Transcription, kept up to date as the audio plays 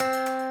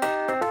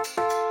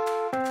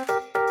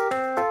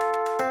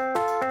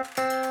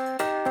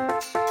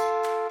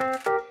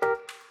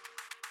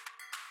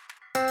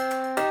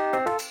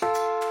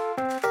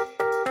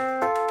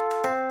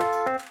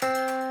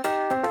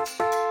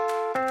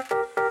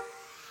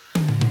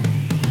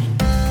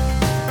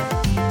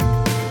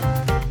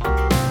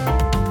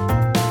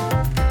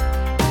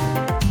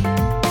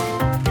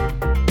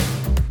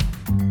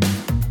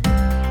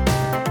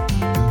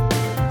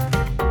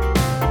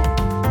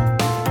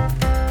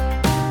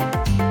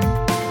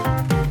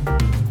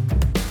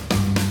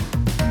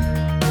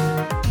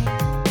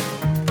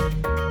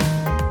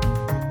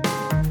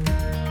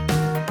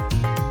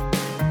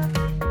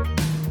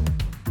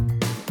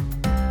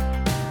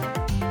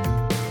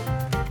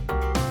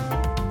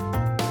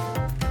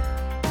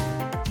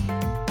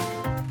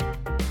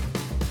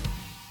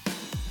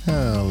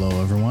Hello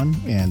everyone,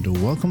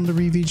 and welcome to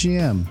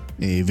ReVGM,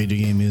 a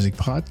video game music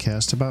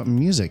podcast about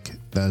music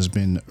that has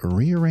been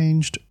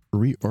rearranged,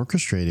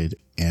 reorchestrated,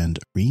 and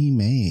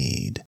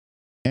remade.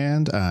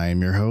 And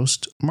I'm your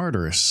host,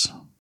 Martyrus.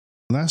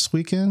 Last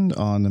weekend,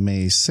 on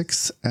May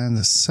 6th and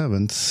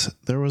 7th,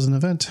 there was an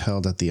event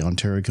held at the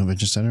Ontario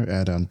Convention Center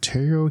at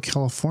Ontario,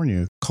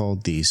 California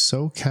called the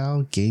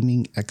SoCal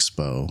Gaming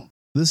Expo.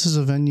 This is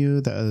a venue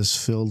that is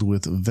filled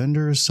with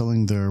vendors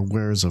selling their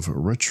wares of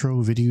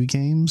retro video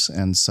games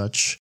and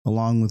such,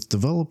 along with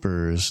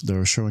developers that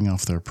are showing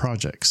off their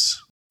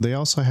projects. They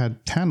also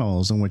had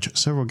panels in which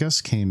several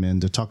guests came in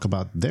to talk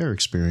about their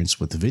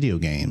experience with video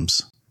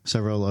games.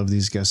 Several of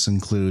these guests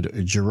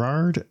include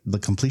Gerard, the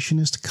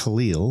completionist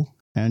Khalil,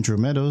 Andrew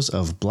Meadows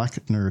of Black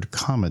Nerd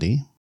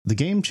Comedy, The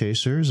Game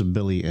Chasers,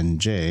 Billy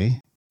and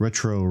Jay,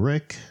 Retro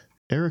Rick,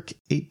 Eric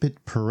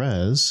 8-Bit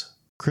Perez,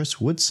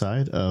 Chris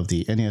Woodside of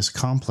the NES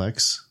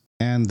Complex,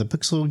 and the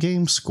Pixel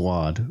Game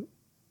Squad.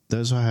 They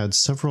also had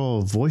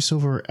several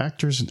voiceover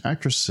actors and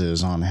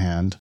actresses on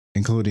hand,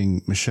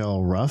 including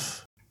Michelle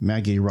Ruff,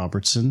 Maggie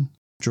Robertson,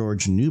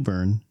 George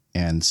Newbern,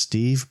 and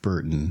Steve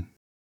Burton.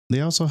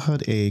 They also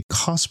had a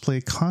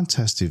cosplay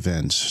contest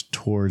event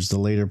towards the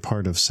later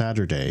part of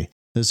Saturday.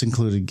 This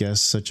included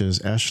guests such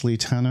as Ashley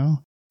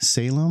Tano,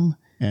 Salem,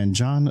 and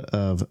John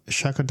of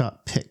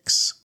Shakadot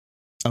Pix.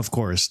 Of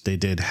course, they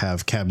did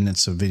have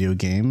cabinets of video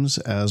games,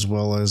 as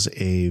well as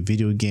a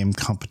video game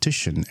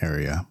competition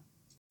area.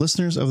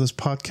 Listeners of this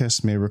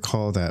podcast may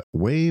recall that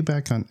way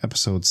back on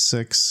episode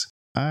 6,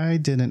 I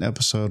did an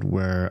episode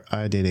where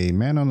I did a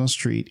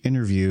man-on-the-street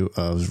interview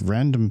of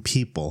random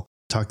people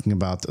talking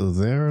about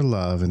their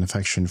love and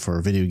affection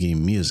for video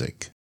game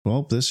music.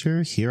 Well, this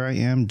year, here I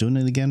am doing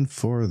it again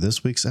for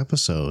this week's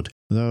episode,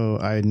 though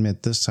I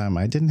admit this time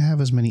I didn't have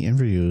as many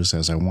interviews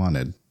as I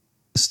wanted.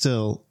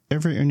 Still,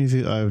 every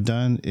interview I've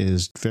done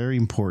is very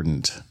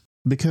important,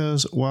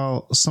 because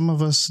while some of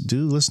us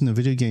do listen to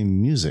video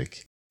game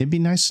music, it'd be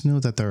nice to know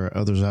that there are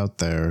others out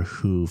there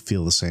who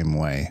feel the same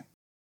way.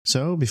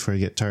 So, before you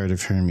get tired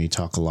of hearing me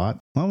talk a lot,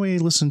 why don't we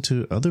listen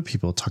to other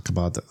people talk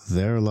about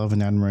their love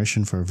and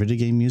admiration for video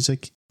game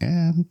music,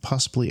 and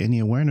possibly any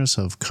awareness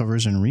of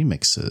covers and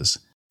remixes.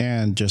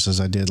 And just as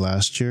I did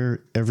last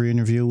year, every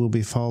interview will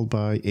be followed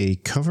by a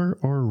cover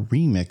or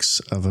remix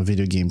of a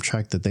video game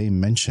track that they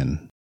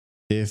mention.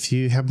 If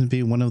you happen to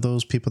be one of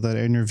those people that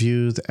I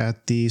interviewed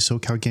at the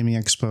SoCal Gaming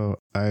Expo,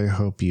 I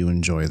hope you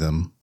enjoy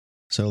them.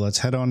 So let's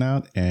head on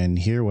out and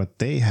hear what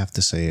they have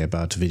to say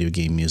about video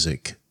game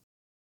music.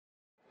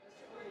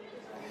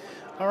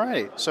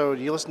 Alright, so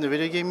do you listen to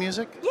video game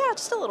music? Yeah,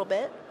 just a little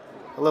bit.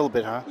 A little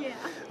bit, huh? Yeah.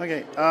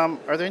 Okay,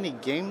 are there any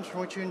games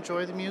from which you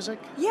enjoy the music?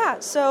 Yeah,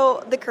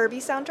 so the Kirby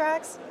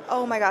soundtracks,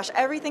 oh my gosh,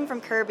 everything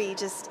from Kirby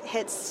just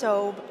hits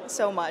so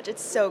much.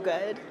 It's so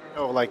good.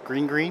 Oh, like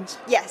Green Greens?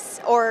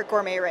 Yes, or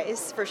Gourmet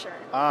Race, for sure.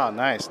 Ah,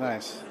 nice.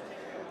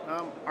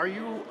 Are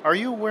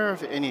you aware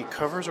of any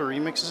covers or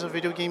remixes of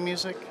video game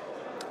music?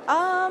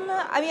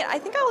 I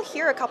think I'll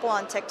hear a couple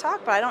on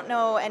TikTok, but I don't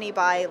know any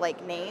by,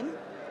 name.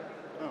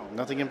 Oh,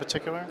 nothing in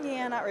particular?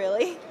 Yeah, not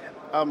really.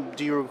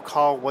 Do you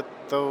recall what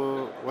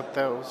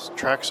those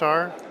tracks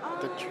are?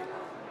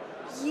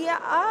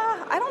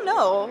 I don't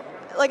know.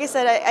 Like I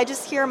said, I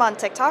just hear them on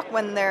TikTok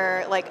when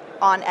they're,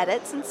 on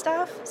edits and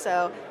stuff,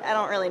 so I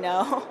don't really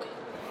know.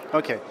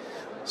 Okay,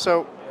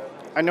 so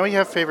I know you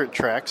have favorite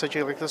tracks that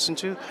you like to listen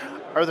to.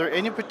 Are there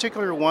any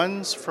particular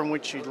ones from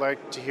which you'd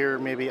like to hear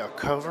maybe a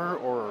cover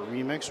or a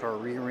remix or a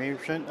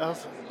rearrangement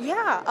of?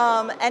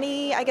 Yeah,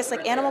 any,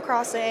 Animal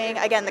Crossing,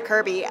 again, the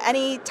Kirby,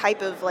 any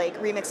type of,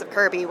 remix of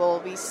Kirby will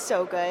be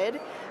so good.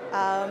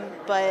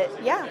 But,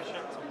 yeah.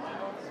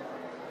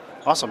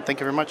 Awesome. Thank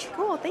you very much.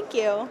 Cool. Thank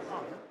you.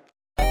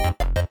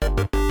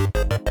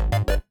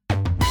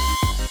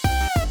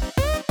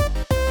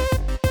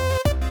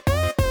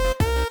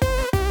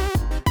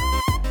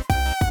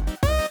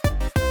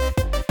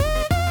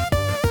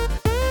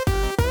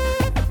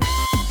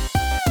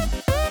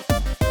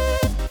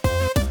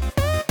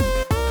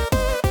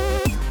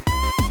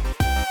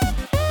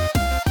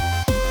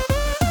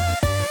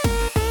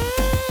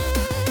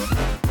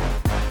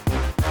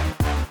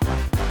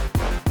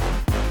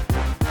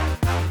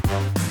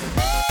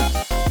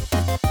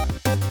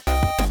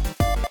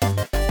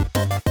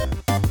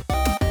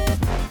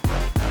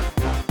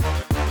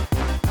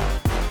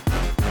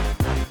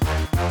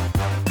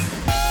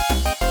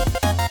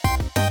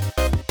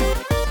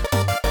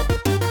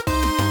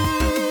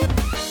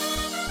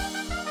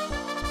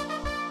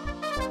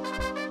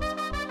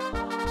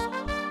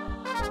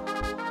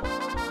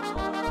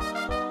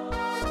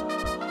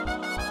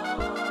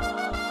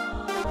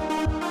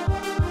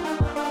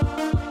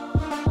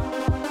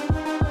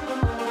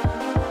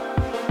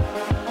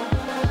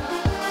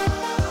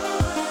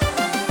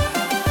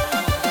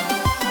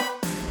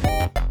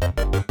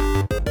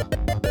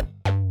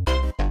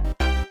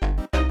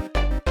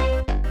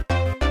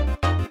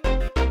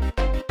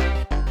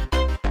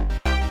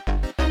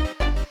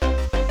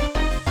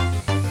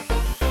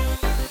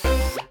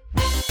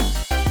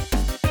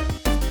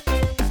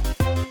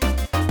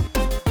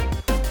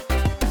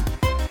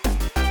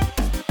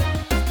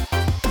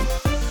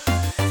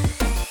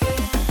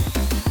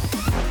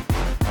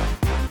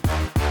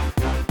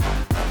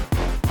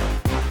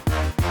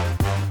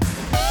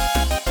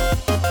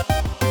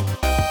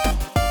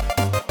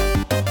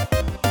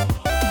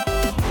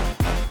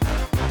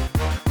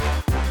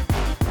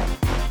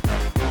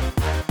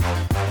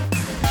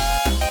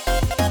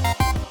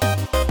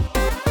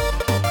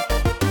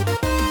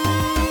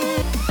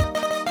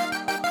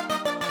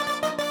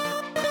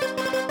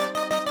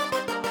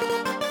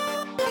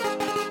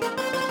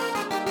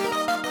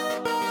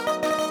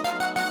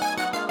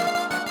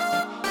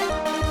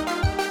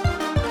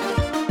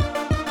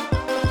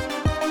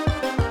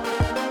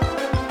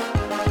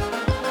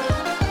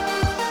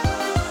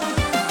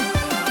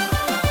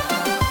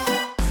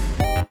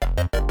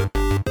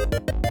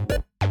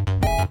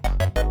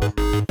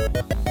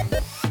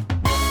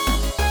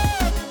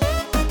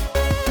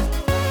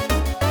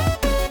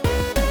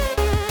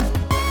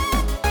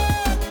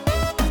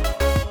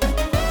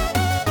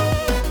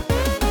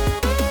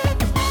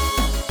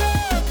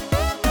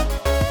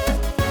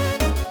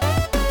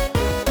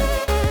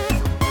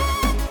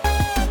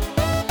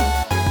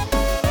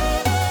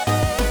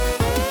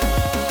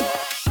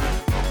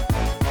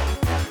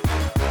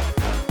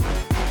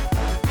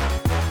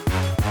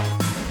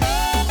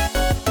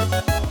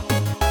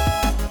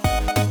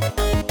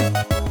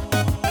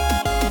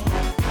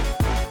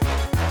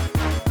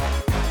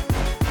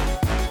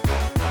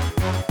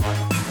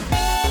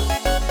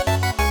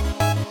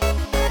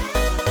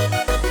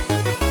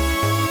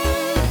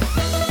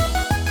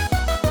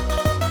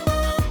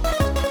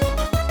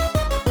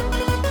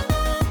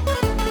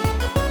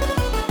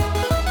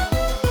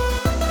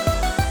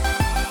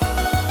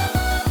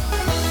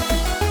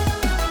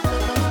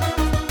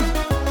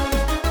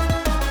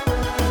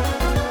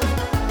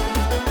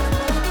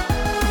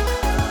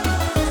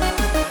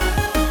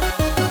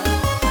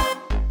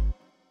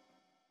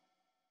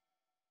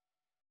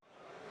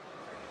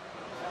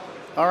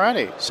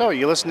 Alrighty. So,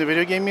 you listen to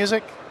video game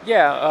music?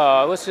 Yeah,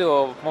 I listen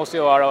to mostly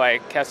a lot of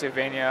like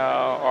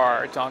Castlevania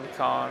or Donkey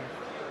Kong.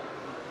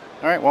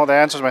 Alright, well,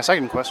 that answers my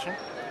second question.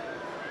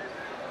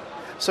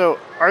 So,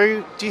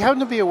 do you happen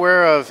to be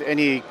aware of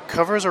any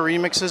covers or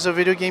remixes of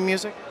video game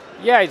music?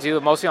 Yeah, I do.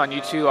 Mostly on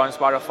YouTube, on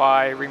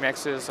Spotify,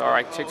 remixes, or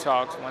like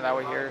TikToks, when I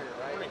would hear.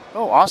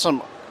 Oh,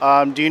 awesome.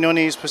 Do you know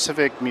any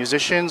specific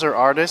musicians or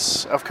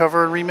artists of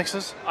cover and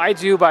remixes? I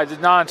do, but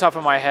not on top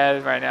of my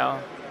head right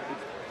now.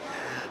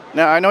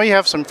 Now, I know you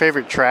have some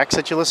favorite tracks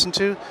that you listen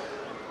to.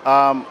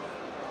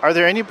 Are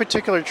there any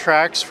particular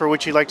tracks for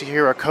which you'd like to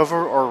hear a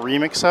cover or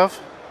remix of?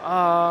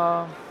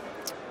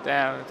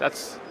 Damn,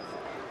 that's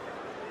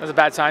a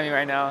bad timing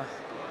right now.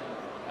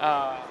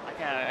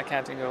 I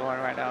can't think of one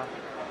right now.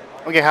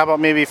 Okay, how about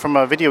maybe from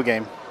a video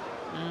game?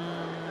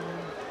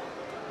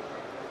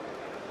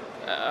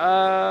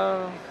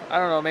 I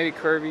don't know, maybe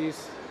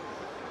Kirby's.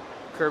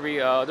 Kirby,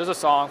 there's a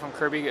song from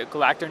Kirby,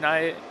 Galactor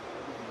Knight.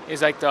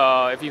 It's like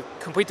if you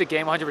complete the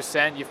game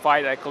 100%, you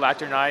fight like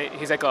Galactor Knight.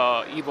 He's like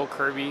a evil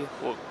Kirby,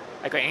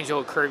 like an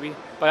angel Kirby.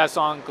 But that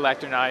song,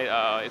 Galactor Knight,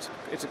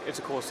 it's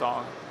a cool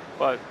song.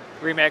 But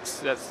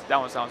remix, that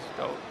one sounds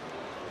dope.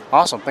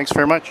 Awesome, thanks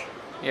very much.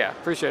 Yeah,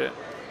 appreciate it.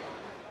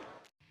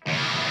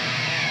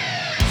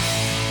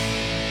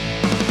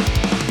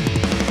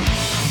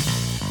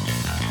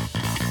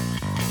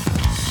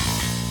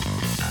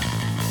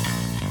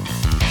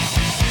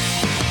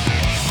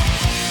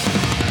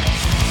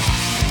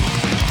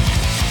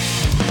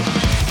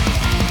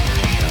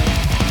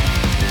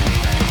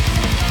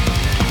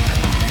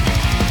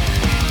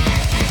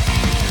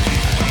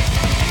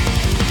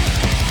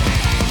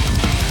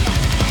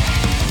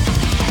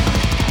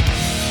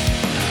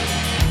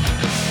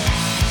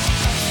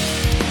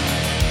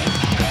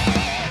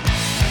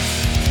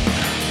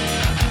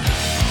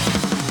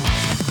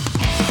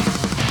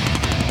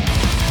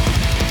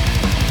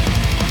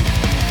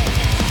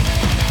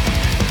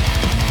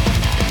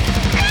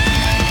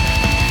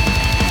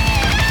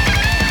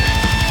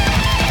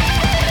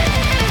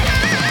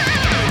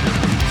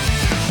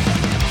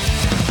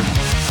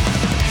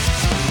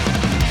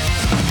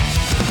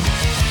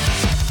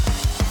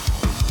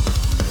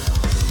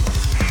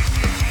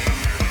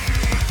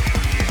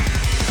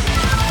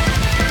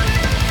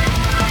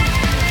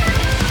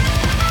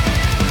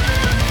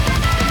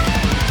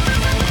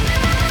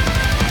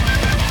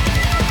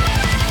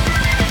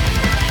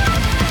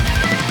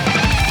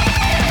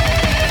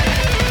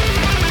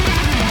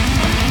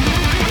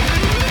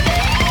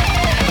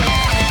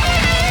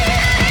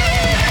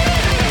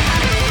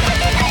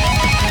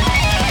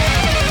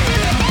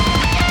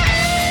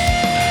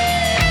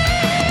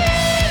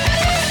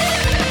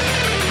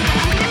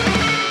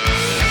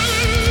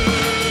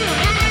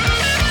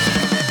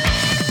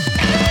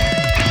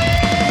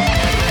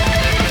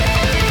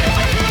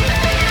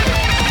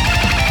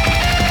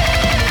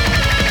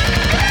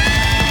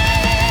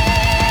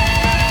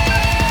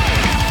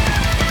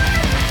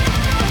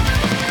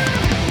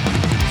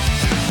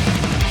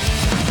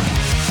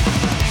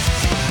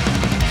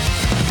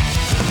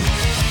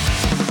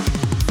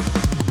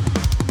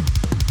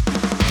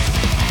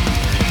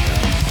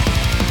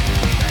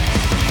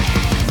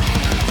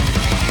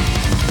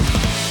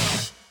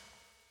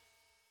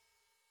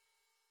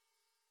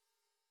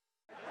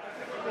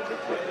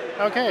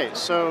 Okay,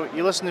 so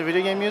you listen to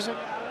video game music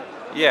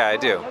Yeah, I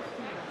do.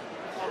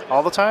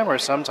 all the time or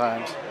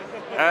sometimes?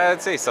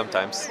 I'd say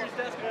sometimes.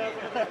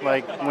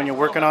 Like when you're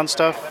working on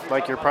stuff,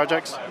 like your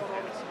projects?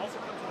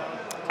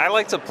 I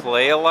like to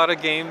play a lot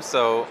of games,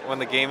 so when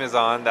the game is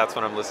on, that's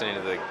when I'm listening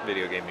to the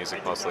video game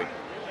music mostly.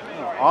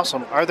 Oh,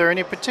 awesome. Are there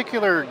any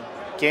particular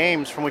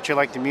games from which you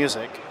like the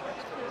music?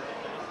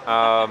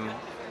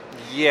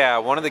 Yeah,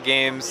 one of the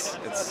games,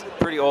 it's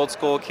pretty old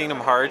school, Kingdom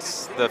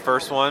Hearts, the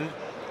first one.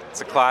 It's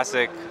a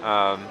classic.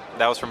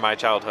 That was from my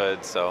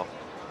childhood, so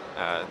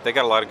they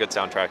got a lot of good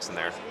soundtracks in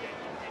there.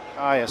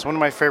 Ah, yes, one of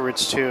my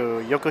favorites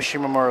too. Yoko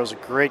Shimomura is a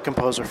great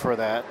composer for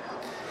that.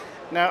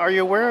 Now, are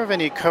you aware of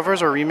any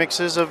covers or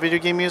remixes of video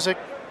game music?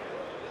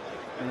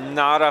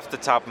 Not off the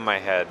top of my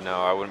head,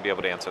 no, I wouldn't be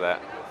able to answer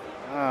that.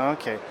 Oh,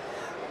 okay.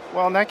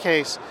 Well, in that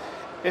case,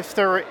 if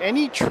there are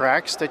any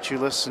tracks that you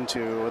listen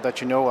to or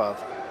that you know of,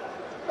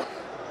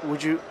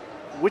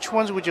 which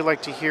ones would you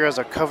like to hear as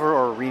a cover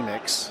or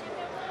remix?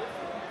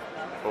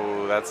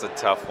 Oh, that's a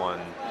tough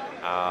one.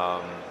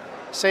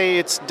 Say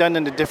it's done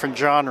in a different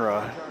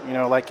genre,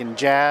 like in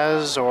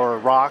jazz or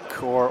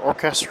rock or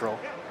orchestral.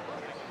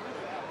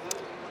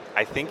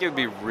 I think it would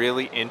be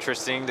really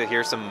interesting to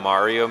hear some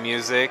Mario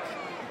music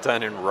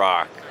done in a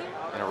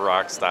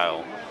rock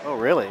style. Oh,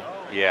 really?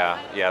 Yeah,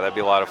 that'd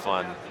be a lot of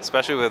fun,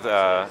 especially with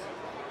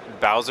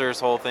Bowser's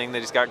whole thing that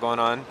he's got going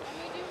on.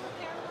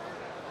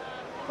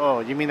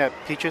 Oh, you mean that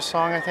Peaches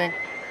song, I think?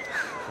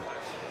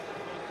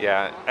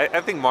 Yeah,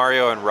 I think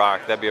Mario and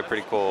rock, that'd be a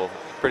pretty cool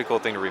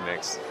thing to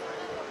remix.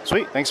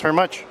 Sweet, thanks very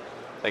much.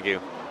 Thank you.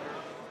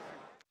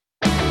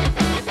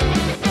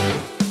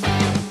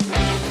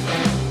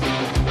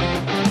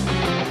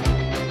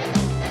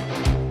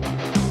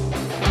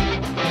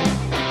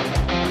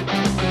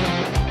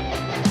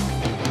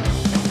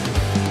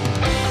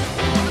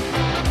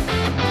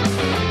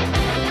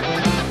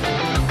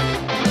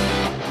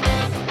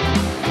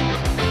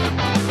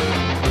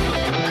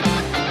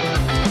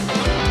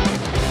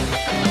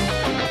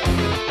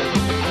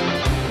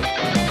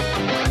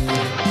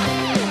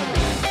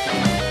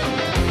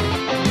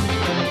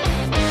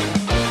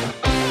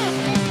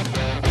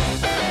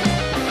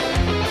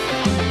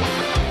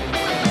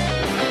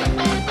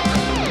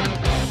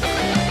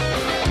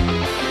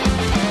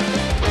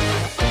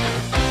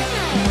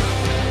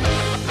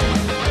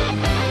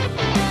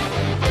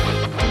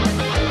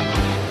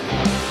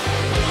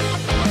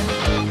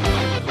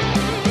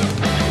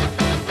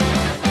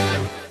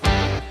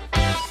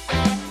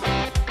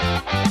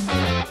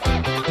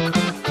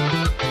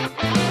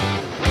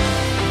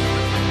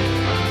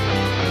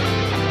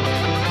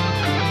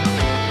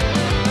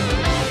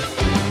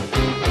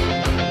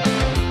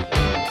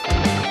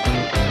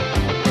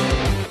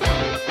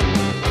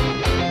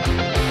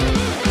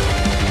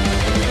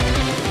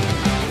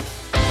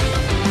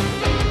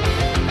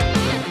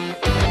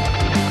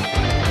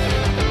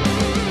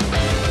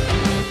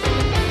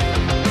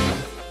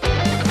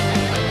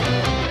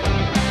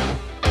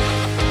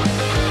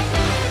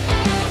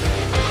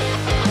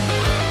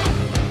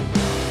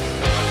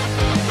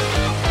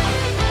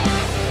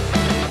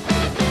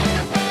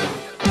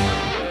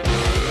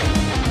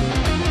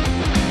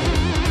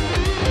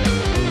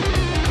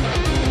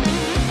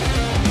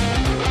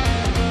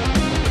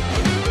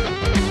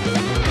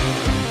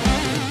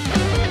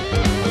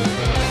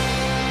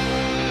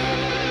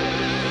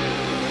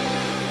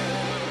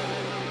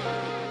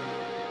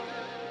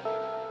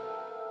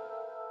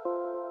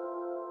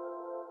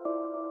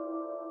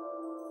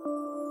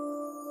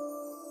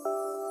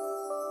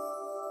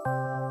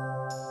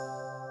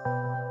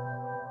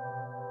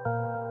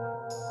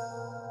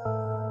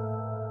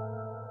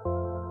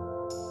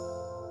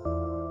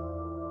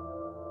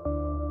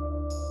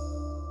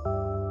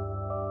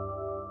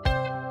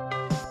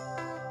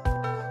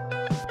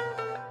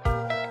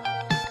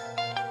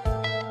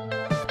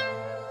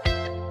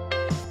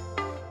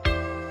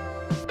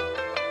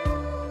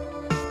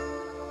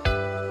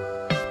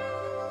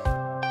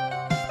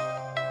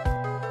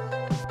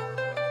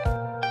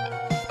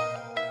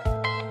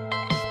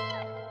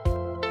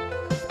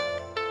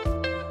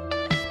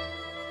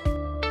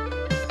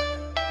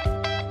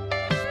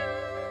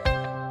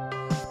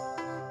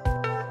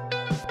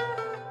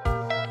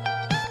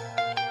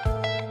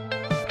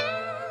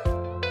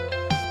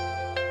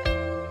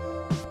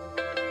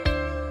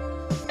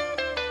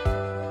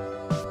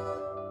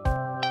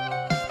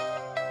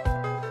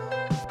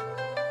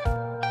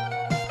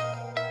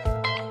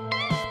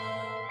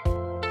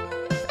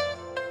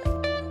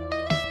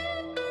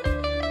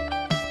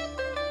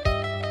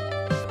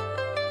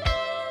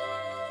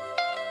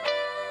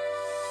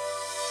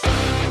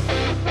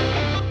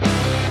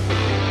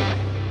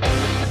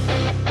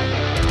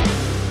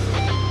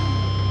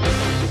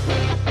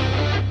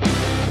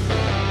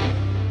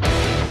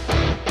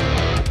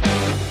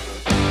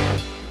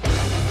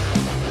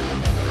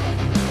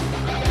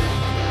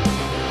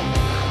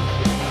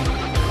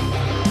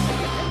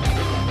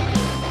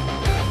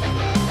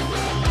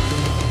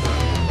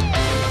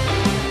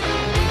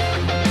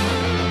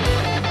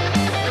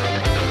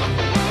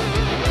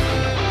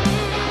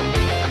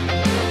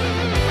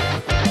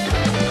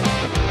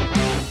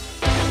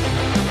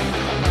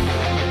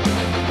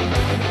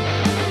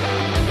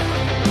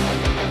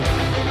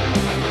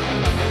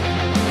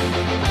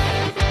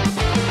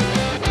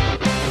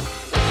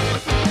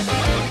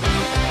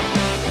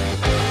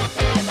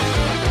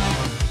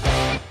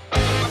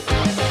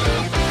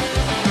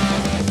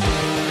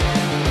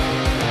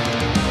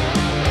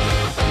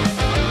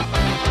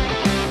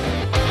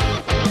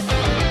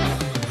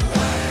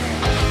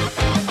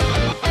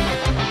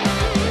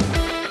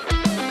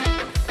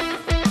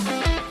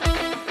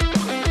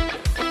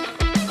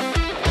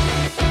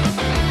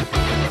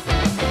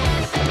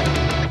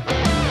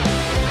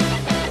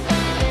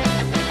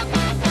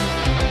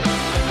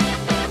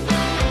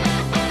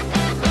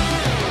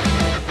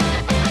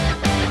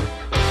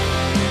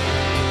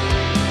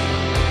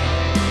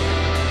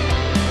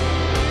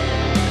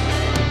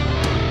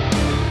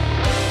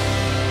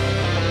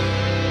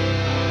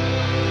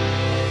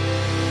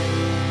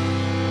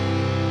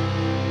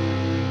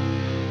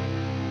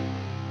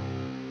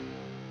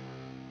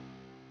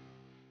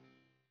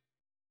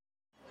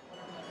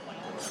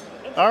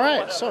 All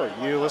right, so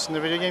you listen to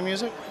video game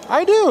music?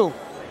 I do.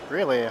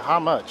 Really? How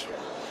much?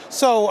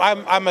 So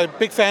I'm a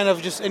big fan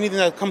of just anything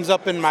that comes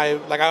up in my,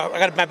 like I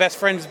got my best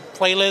friend's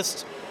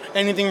playlist,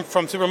 anything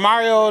from Super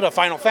Mario to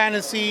Final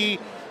Fantasy.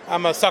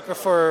 I'm a sucker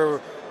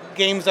for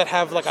games that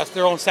have like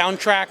their own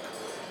soundtrack.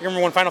 You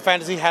remember when Final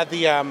Fantasy had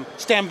the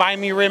Stand By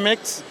Me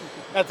remix?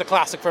 That's a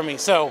classic for me.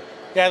 So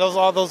yeah,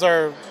 all those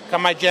are kind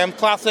of my jam.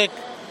 Classic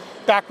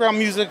background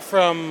music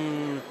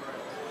from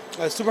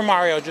Super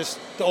Mario, just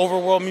the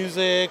overworld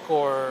music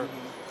or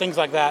things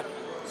like that.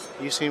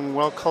 You seem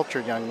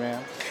well-cultured, young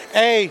man.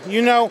 Hey,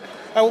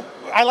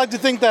 I like to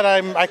think that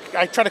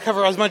I try to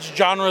cover as much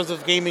genres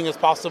of gaming as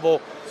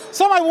possible.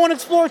 Some I won't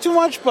explore too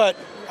much, but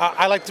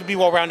I like to be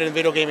well-rounded in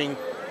video gaming.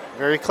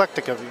 Very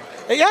eclectic of you.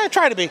 Yeah, I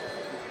try to be.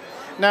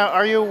 Now,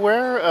 are you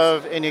aware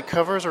of any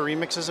covers or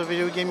remixes of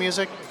video game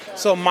music?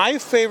 So my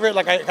favorite,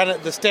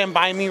 the Stand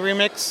By Me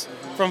remix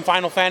from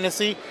Final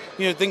Fantasy.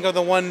 Think of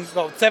the one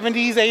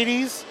 70s,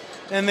 80s,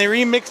 and they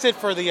remixed it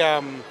for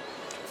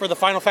the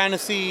Final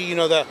Fantasy.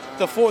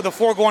 The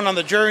four going on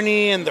the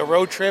journey and the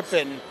road trip,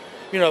 and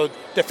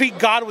defeat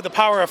God with the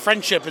power of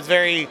friendship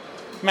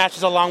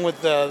matches along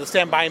with the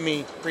Stand By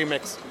Me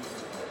remix.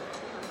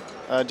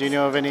 Do you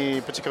know of any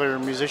particular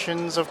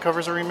musicians of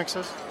covers or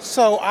remixes?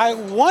 So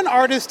one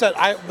artist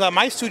that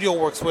my studio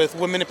works with,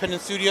 Women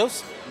Independent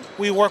Studios,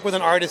 we work with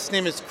an artist. His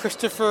name is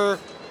Christopher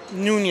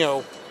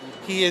Nuno.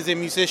 He is a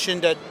musician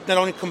that not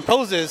only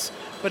composes,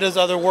 but does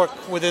other work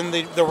within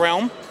the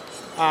realm.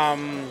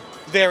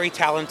 Very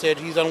talented.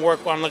 He's done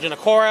work on Legend of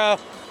Korra.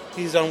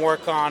 He's done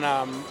work on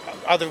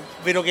other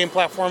video game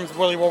platforms,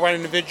 really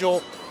well-rounded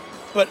individual.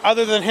 But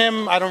other than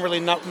him, I don't really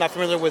not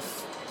familiar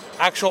with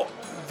actual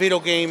video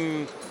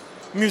game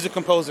music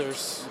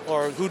composers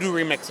or who do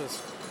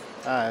remixes.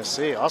 I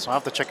see. Awesome. I'll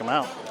have to check him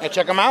out.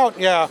 Check him out.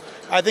 Yeah,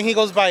 I think he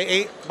goes by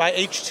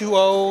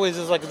H2O is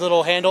his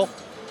little handle.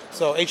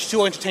 So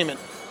H2O Entertainment.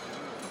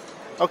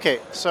 Okay,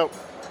 so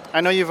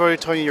I know you've already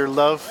told me your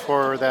love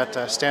for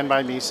that Stand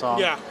By Me song.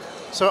 Yeah.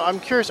 So I'm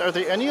curious, are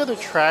there any other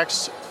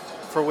tracks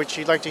for which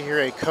you'd like to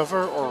hear a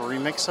cover or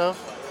remix of?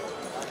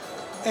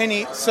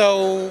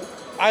 So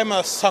I'm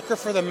a sucker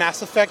for the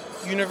Mass Effect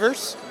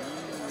universe,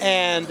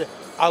 and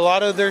a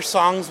lot of their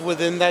songs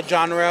within that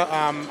genre.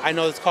 I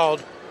know it's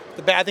called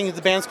I think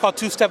the band's called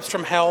Two Steps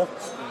from Hell.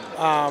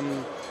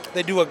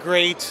 They do a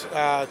great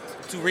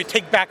to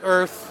take back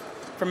Earth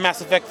from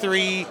Mass Effect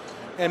 3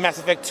 and Mass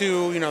Effect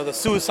 2. The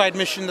suicide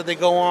mission that they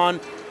go on.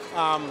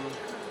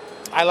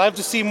 I love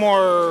to see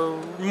more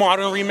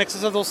modern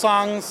remixes of those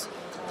songs,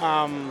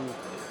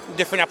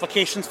 different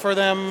applications for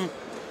them.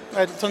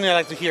 It's something I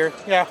like to hear.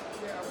 Yeah.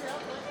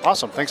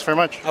 Awesome. Thanks very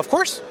much. Of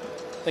course.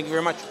 Thank you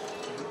very much.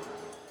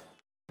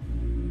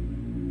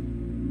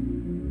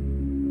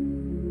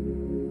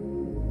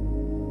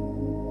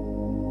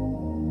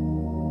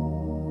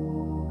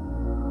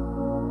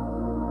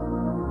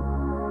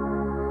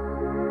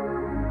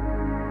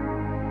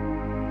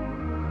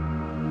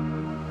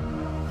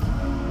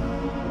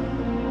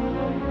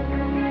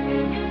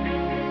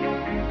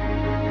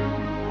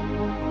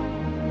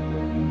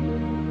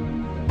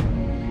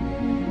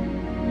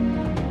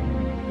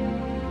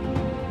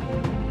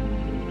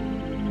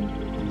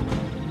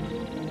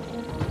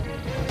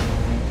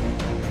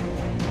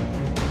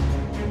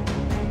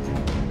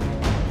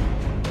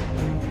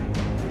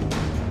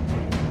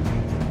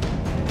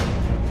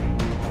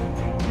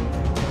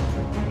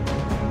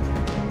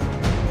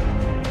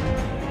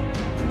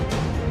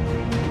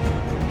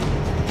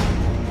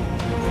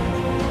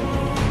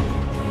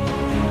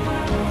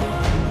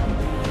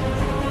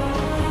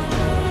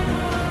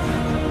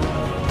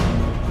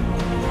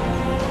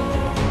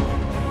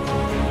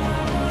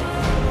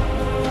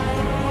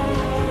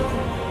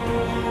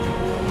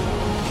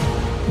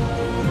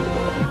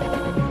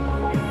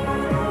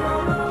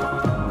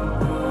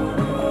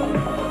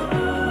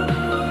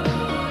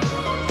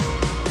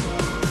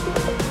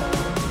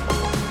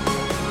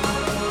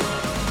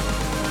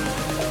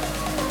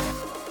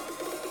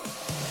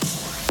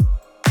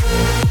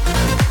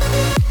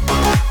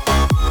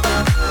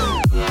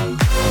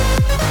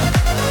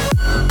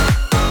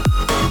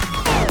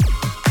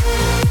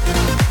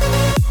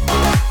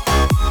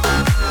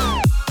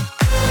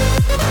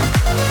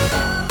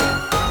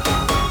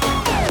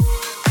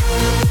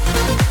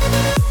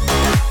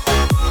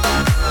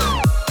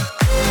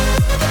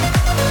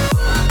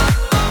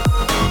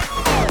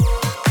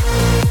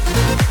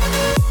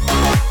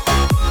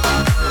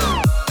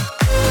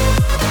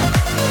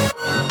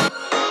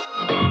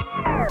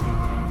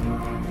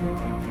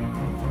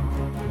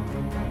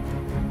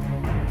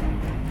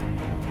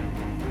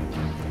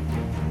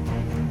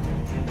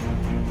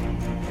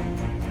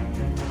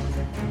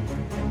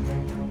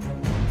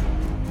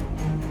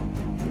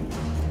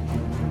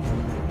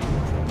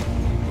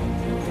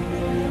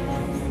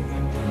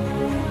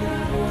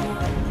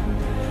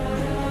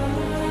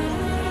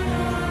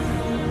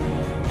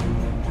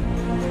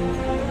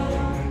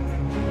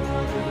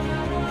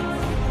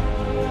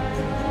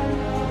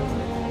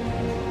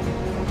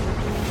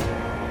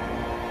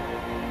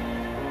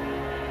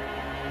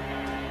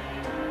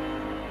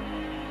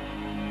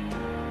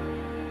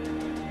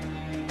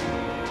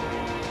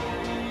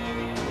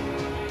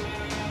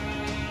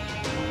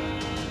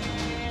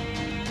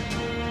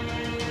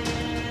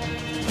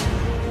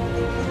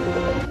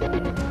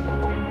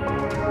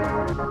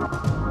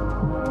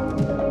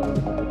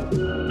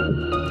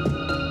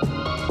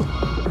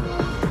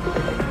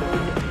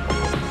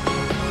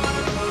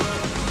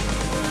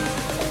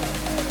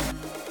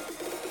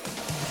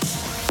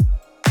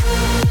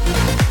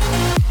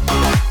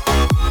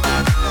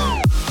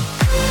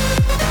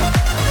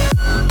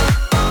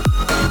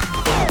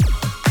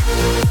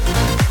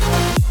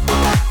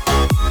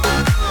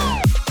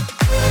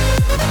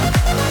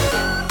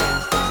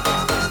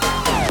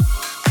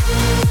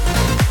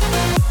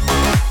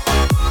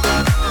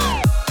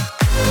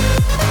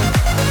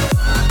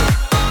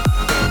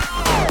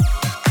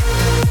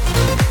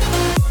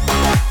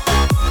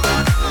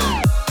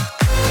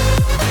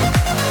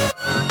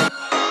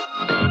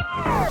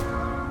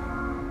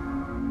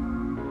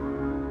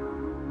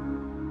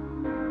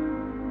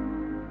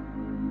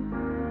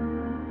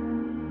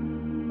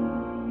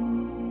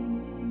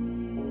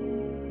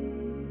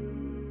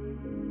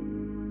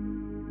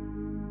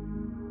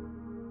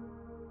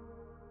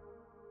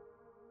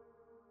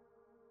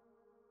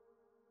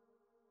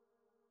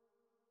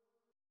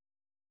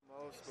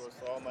 old school,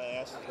 so all my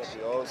answers will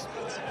be old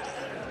school.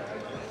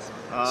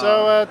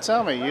 So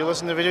tell me, you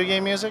listen to video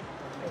game music?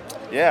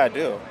 Yeah, I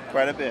do.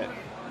 Quite a bit.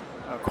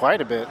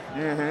 Quite a bit.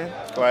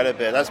 Quite a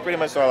bit. That's pretty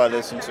much all I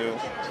listen to.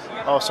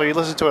 Oh, so you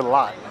listen to it a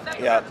lot?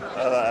 Yeah,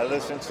 I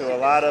listen to a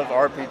lot of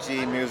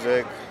RPG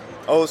music,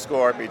 old school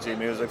RPG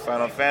music,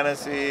 Final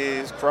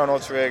Fantasies, Chrono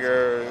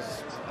Triggers,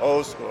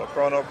 old school,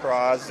 Chrono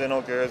Cross,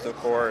 Xenogears, of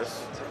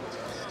course.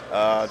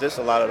 Just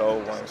a lot of the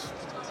old ones.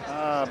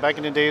 Back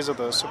in the days of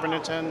the Super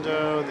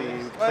Nintendo,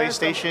 the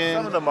PlayStation.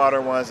 Some of the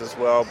modern ones as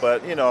well,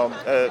 but you know,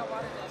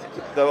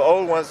 the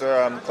old ones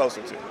are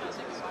closer to.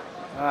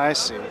 I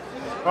see.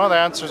 Well, that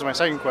answers my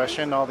second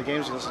question, all the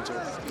games you listen to.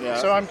 Yeah.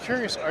 So I'm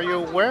curious, are you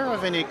aware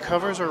of any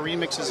covers or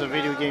remixes of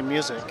video game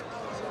music?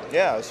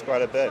 Yeah, it's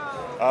quite a bit.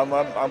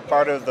 I'm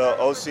part of the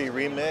OC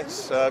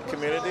Remix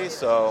community,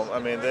 so I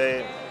mean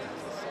they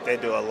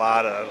do a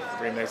lot of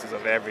remixes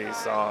of every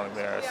song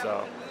there.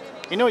 So.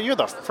 You know, you're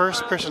the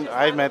first person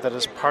I've met that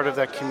is part of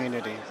that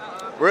community.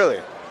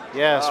 Really?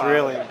 Yes,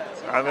 really.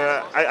 I mean,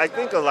 I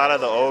think a lot of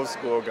the old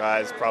school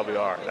guys probably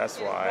are. That's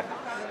why.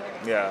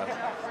 Yeah.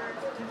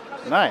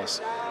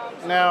 Nice.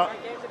 Now,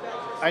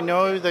 I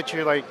know that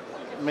you like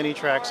many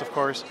tracks, of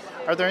course.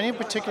 Are there any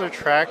particular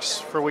tracks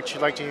for which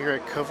you'd like to hear a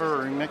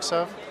cover or remix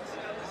of?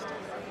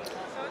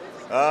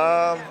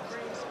 I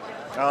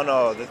don't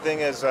know. The thing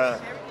is,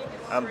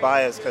 I'm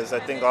biased because I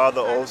think all the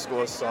old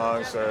school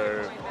songs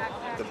are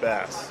the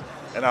best.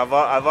 And I've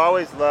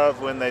always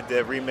loved when they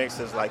did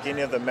remixes, like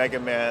any of the Mega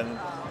Man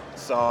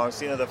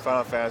songs, any of the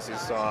Final Fantasy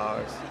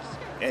songs,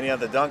 any of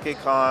the Donkey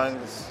Kong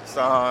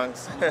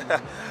songs.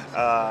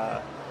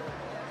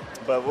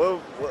 But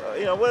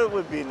what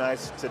would be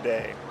nice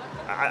today?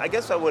 I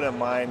guess I wouldn't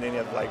mind any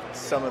of like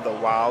some of the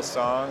WoW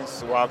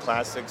songs, WoW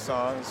classic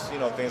songs,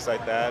 things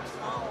like that.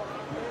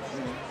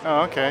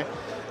 Oh, okay.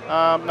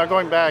 Now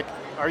going back,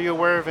 are you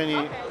aware of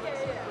any?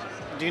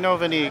 Do you know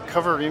of any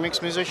cover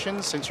remix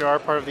musicians, since you are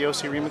part of the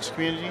OC Remix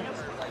community?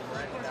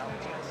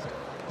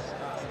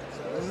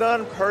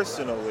 None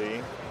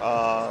personally,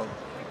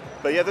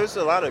 but yeah, there's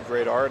a lot of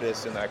great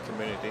artists in that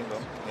community,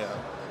 though. Yeah.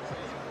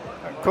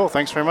 Cool.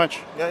 Thanks very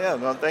much. Yeah.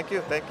 No, thank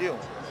you.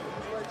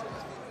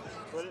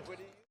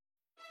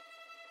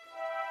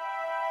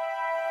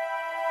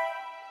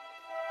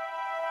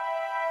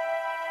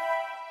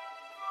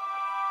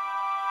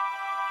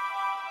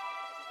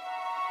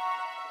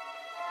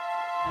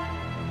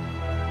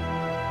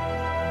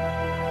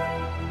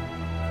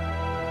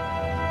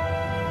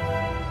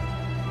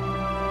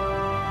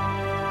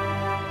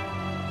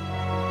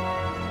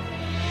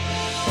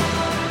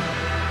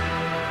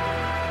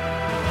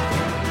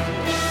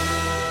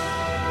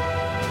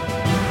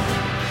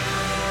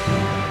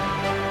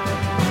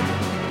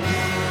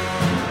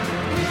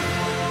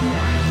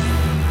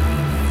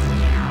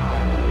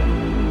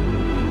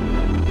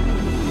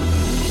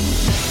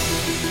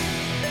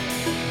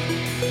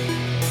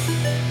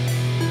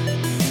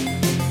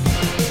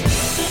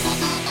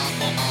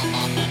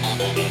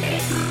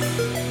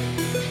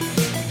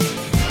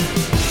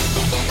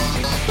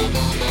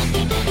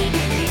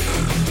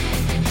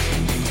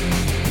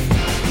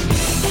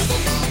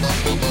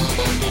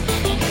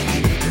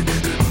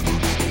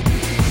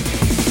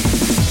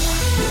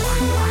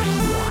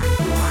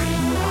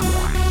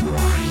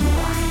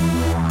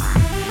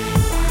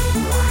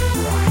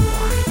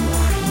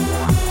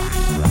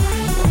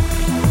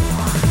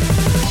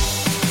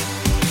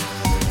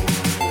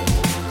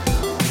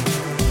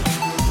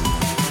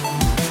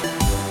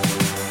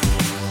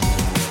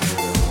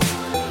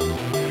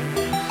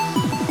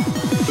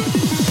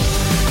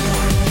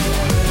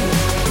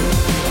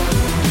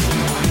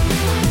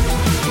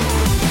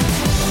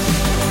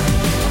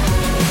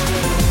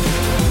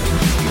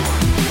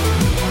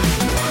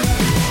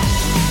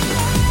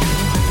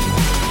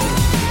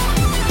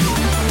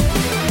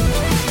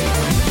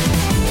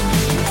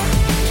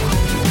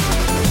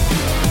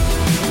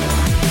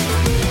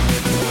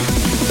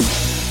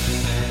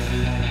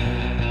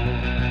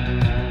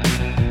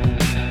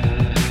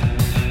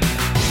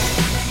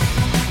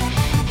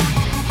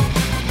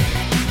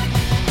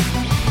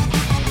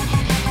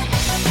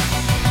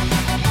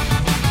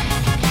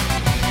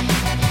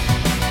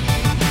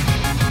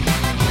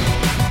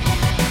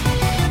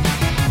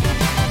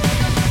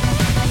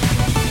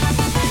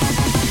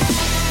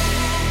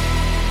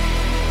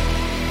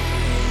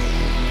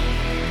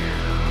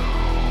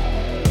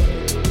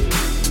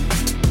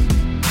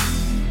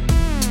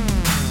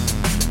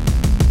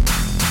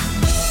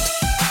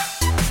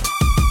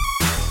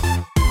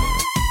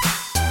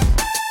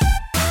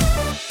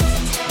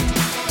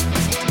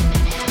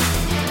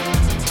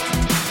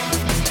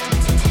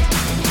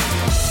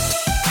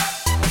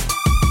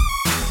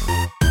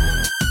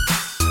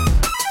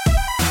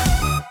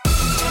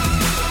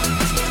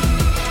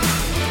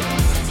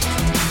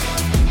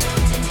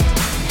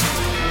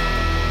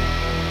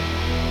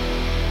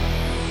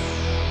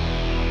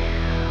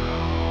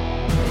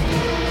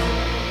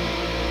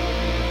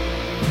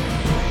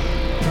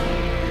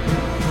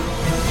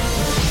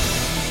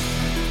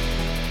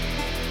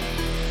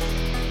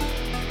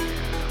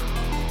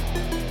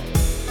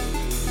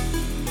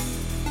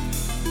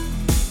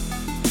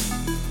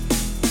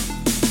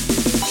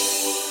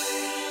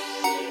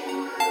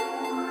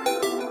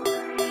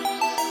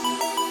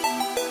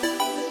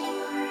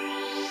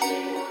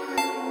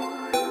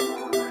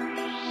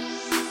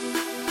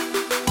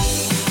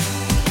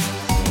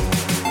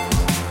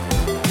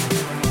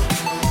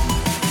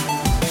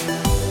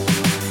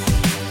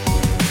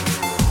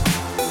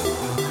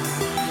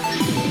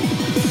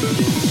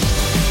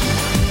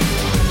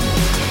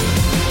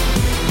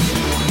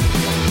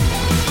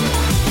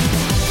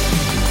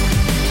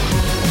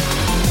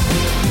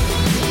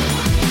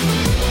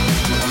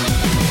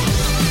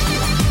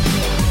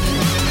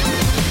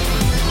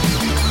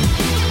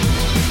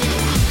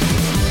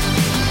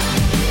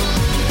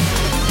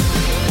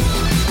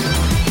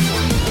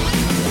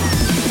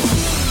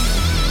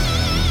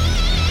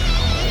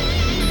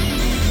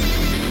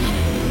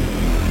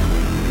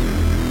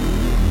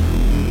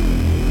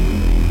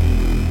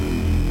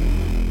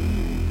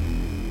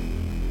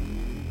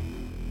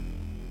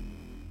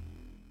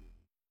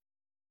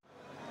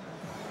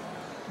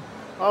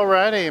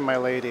 Alrighty, my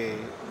lady,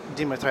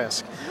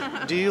 Dimitrescu.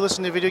 Do you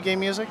listen to video game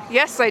music?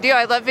 Yes, I do.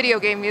 I love video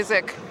game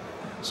music.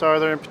 So are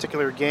there in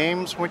particular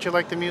games which you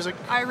like the music?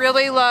 I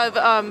really love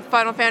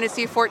Final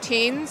Fantasy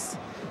XIV's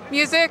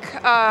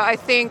music. I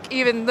think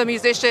even the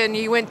musician,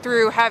 he went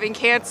through having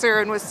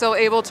cancer and was still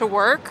able to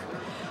work.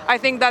 I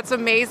think that's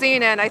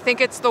amazing, and I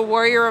think it's the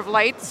Warrior of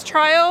Light's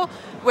trial,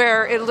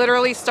 where it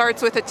literally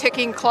starts with a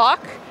ticking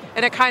clock,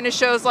 and it kind of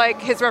shows like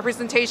his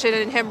representation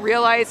and him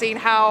realizing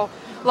how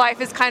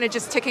life is kind of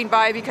just ticking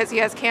by because he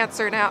has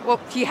cancer now.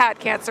 Well, he had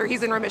cancer.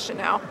 He's in remission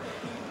now.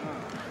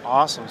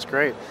 Awesome. It's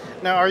great.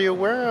 Now, are you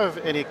aware of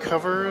any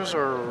covers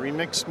or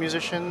remix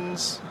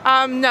musicians?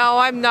 No,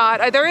 I'm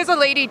not. There is a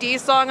Lady D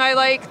song I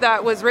like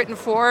that was written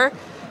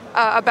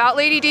about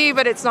Lady D,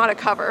 but it's not a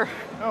cover.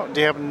 Oh, do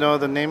you happen to know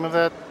the name of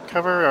that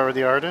cover or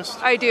the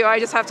artist? I do. I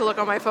just have to look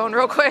on my phone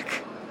real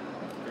quick.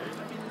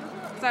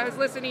 So I was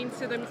listening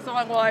to the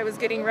song while I was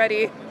getting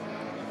ready.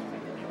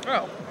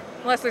 Oh,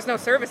 unless there's no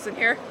service in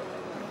here.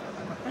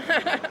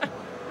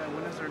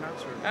 When is there not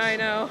service? I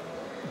know.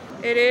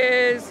 It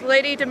is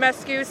Lady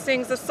Dimitrescu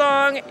sings the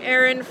song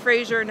Aaron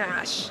Fraser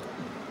Nash.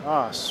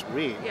 Oh,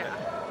 sweet. Yeah.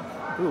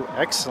 Ooh,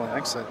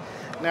 excellent.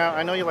 Now,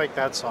 I know you like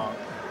that song,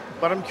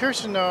 but I'm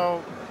curious to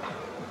know,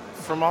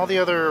 from all the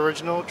other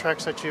original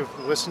tracks that you've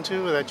listened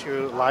to that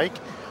you like,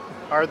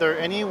 are there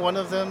any one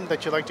of them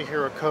that you'd like to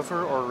hear a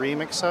cover or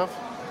remix of?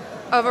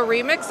 Of a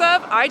remix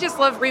of? I just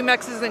love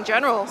remixes in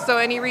general. So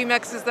any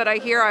remixes that I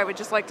hear, I would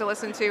just like to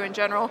listen to in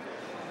general.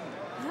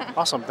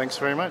 Awesome. Thanks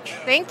very much.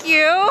 Thank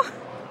you.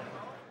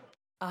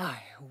 I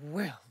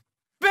will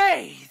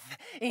bathe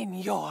in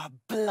your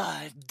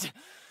blood.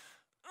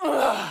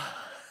 Ugh.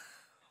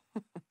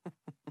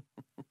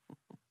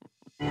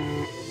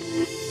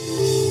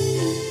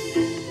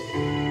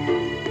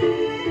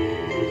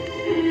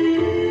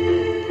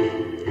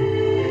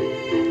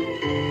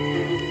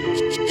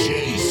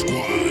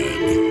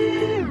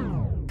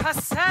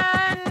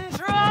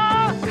 Cassandra,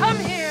 come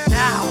here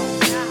now.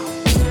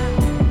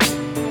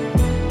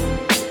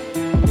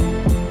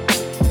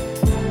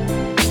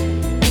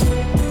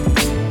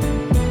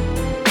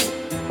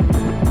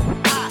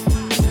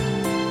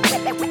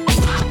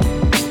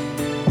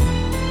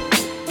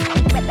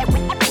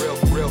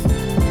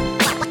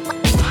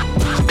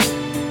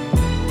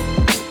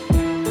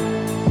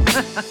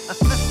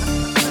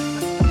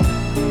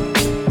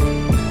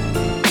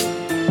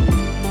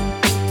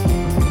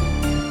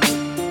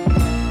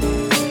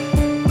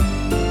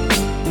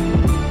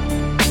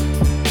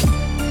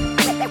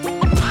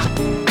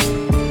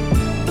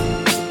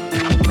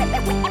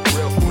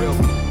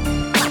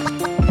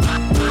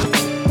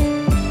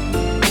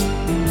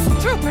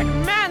 Stupid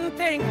man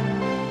thing!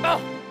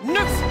 Oh,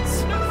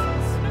 nuisance!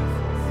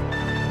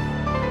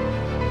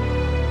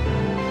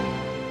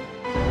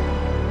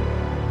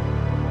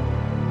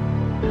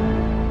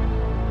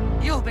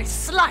 You'll be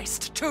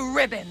sliced to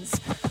ribbons.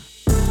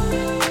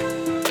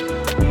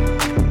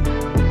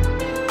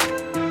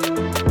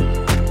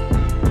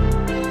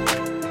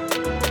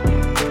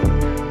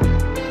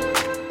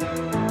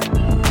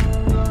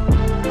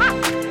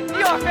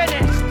 You're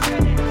finished!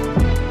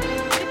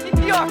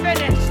 You're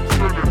finished!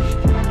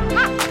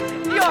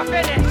 You're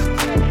finished!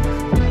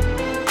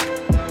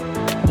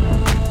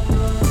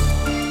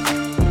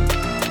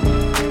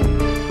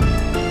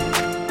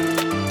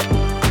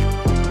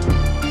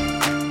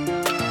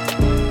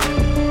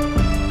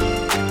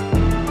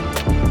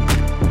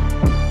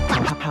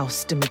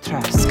 House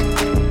Dimitrescu.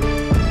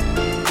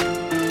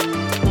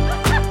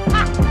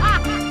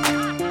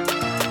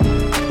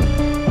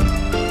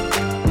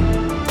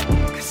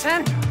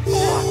 Cassandra,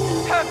 what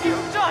have you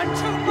done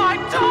to my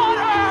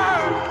daughter?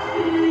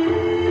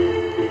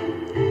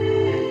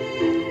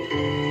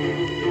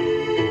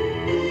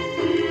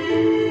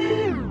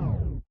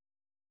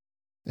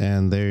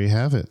 And there you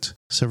have it.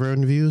 Several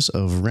interviews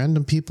of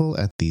random people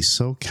at the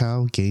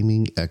SoCal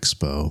Gaming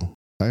Expo.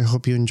 I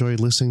hope you enjoyed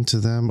listening to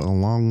them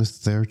along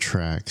with their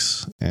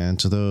tracks. And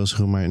to those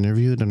whom I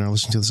interviewed and are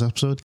listening to this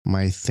episode,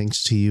 my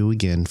thanks to you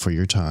again for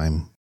your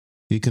time.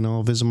 You can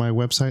all visit my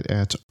website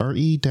at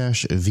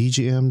re-vgm.com.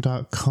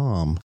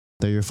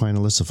 There you'll find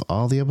a list of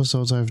all the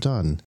episodes I've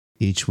done,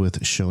 each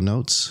with show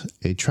notes,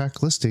 a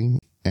track listing,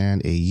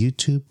 and a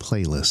YouTube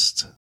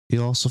playlist.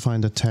 You'll also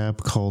find a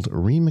tab called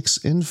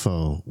Remix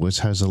Info,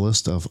 which has a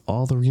list of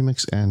all the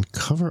remix and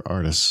cover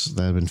artists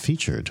that have been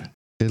featured.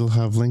 It'll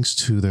have links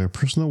to their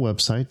personal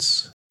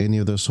websites, any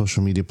of their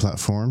social media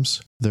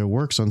platforms, their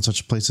works on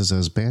such places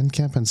as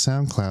Bandcamp and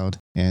SoundCloud,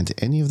 and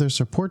any of their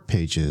support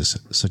pages,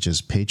 such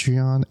as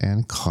Patreon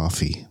and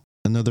Ko-fi.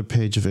 Another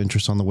page of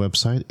interest on the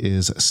website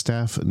is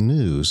Staff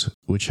News,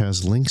 which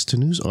has links to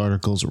news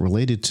articles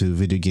related to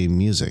video game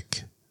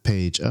music.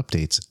 Page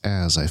updates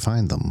as I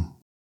find them.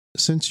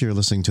 Since you're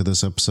listening to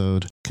this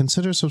episode,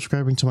 consider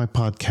subscribing to my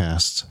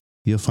podcast.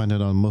 You'll find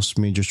it on most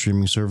major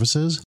streaming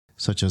services,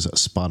 such as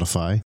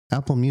Spotify,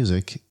 Apple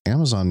Music,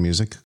 Amazon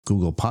Music,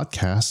 Google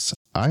Podcasts,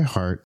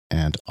 iHeart,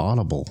 and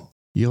Audible.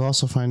 You'll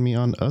also find me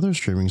on other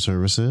streaming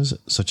services,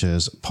 such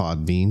as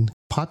Podbean,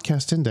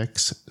 Podcast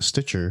Index,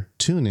 Stitcher,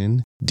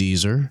 TuneIn,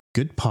 Deezer,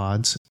 Good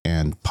Pods,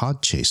 and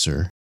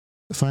Podchaser.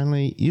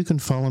 Finally, you can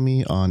follow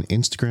me on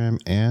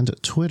Instagram and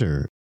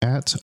Twitter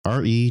at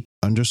 @RE_VGM.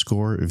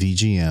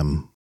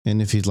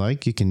 And if you'd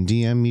like, you can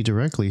DM me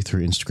directly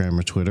through Instagram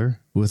or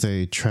Twitter with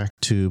a track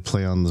to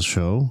play on the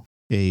show,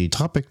 a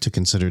topic to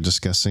consider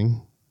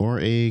discussing, or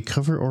a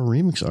cover or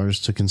remix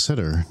artist to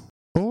consider.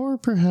 Or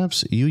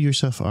perhaps you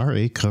yourself are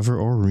a cover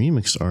or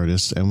remix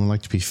artist and would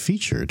like to be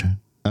featured.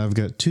 I've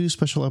got 2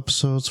 special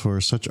episodes for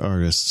such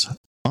artists,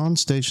 On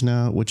Stage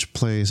Now, which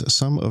plays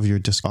some of your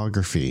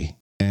discography,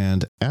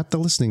 and At the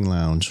Listening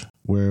Lounge,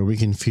 where we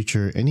can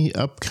feature any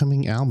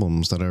upcoming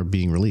albums that are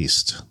being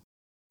released.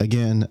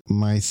 Again,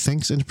 my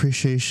thanks and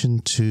appreciation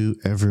to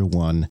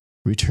everyone,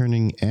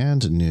 returning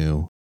and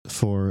new,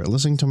 for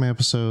listening to my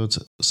episodes,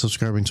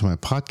 subscribing to my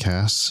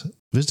podcasts,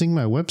 visiting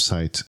my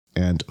website,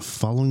 and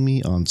following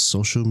me on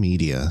social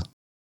media.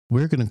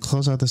 We're going to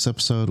close out this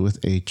episode with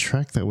a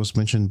track that was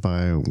mentioned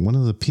by one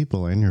of the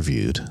people I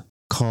interviewed,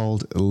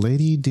 called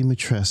Lady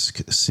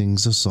Dimitrescu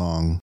Sings a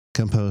Song,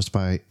 composed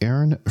by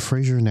Aaron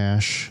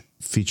Fraser-Nash,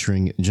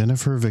 featuring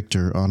Jennifer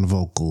Victor on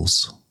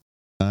vocals.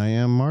 I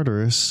am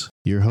Martyrus,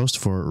 your host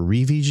for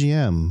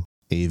ReVGM,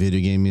 a video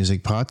game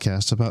music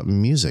podcast about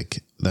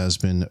music that has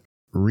been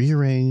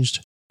rearranged,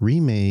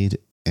 remade,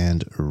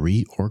 and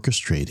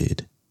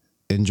reorchestrated.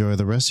 Enjoy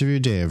the rest of your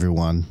day,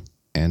 everyone,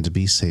 and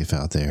be safe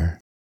out there.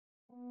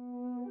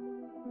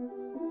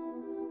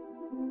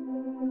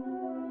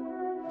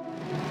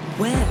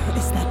 Where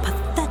is that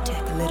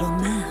pathetic little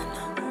man?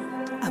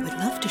 I would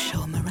love to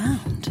show him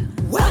around.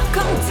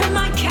 Welcome to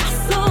my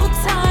castle,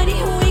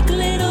 tiny, weak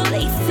little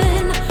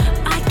Ethan.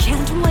 I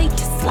can't wait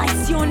to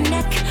slice your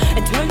neck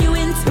and turn you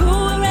into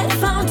a red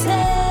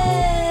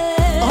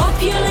fountain.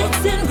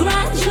 Opulence and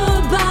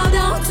grandeur, bow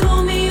down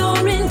to me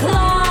or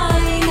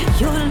incline.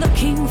 You're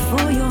looking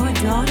for your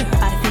daughter,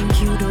 I think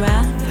you'd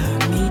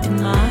rather meet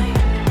mine.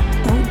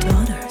 Oh,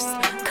 daughters,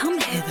 come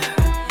hither.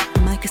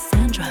 My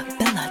Cassandra,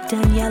 Bella,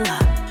 Daniela.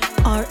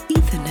 Our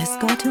Ethan has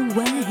got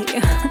away.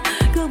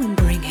 Go and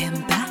bring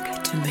him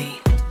back to me.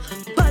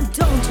 But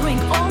don't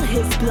drink all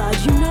his blood.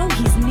 You know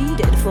he's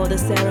needed for the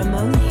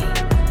ceremony.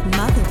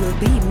 Mother will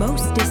be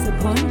most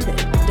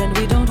disappointed, and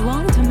we don't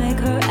want to make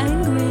her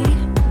angry.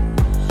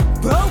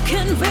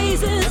 Broken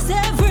vases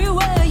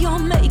everywhere. You're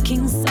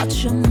making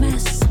such a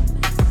mess.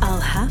 I'll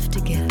have to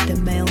get the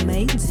male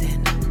maids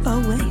in.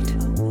 Oh wait,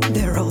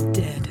 they're all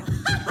dead.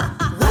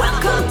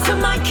 Welcome to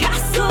my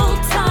castle,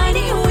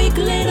 tiny, weak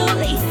little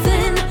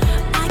Ethan.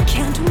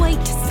 Can't wait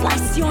to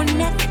slice your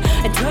neck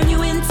and turn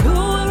you into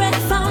a red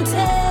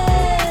fountain.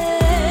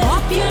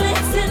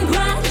 Opulence and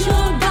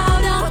grandeur, bow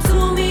down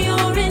to me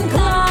or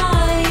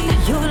incline.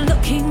 You're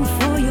looking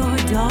for your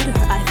daughter,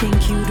 I think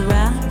you'd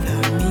rather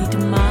meet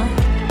mine.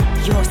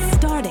 You're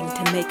starting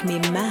to make me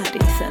mad,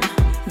 Ethan,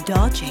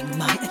 dodging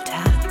my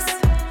attacks.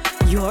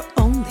 Your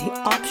only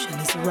option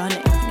is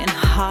running and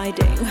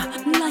hiding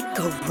like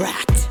a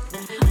rat.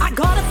 I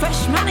got a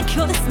fresh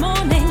manicure this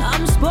morning.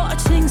 I'm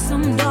sporting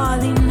some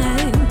darling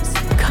names.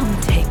 Come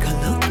take a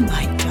look,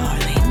 my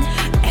darling,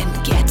 and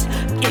get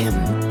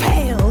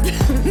impaled.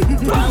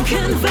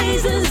 Broken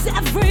vases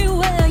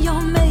everywhere.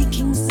 You're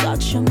making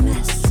such a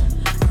mess.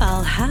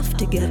 I'll have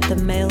to get the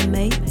male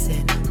maids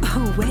in.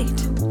 Oh wait,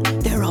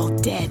 they're all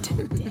dead.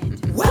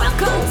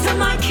 Welcome to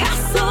my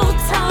castle,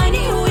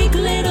 tiny, weak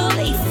little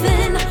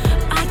Ethan.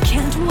 I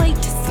can't wait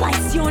to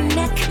slice your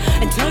neck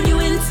and turn you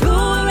into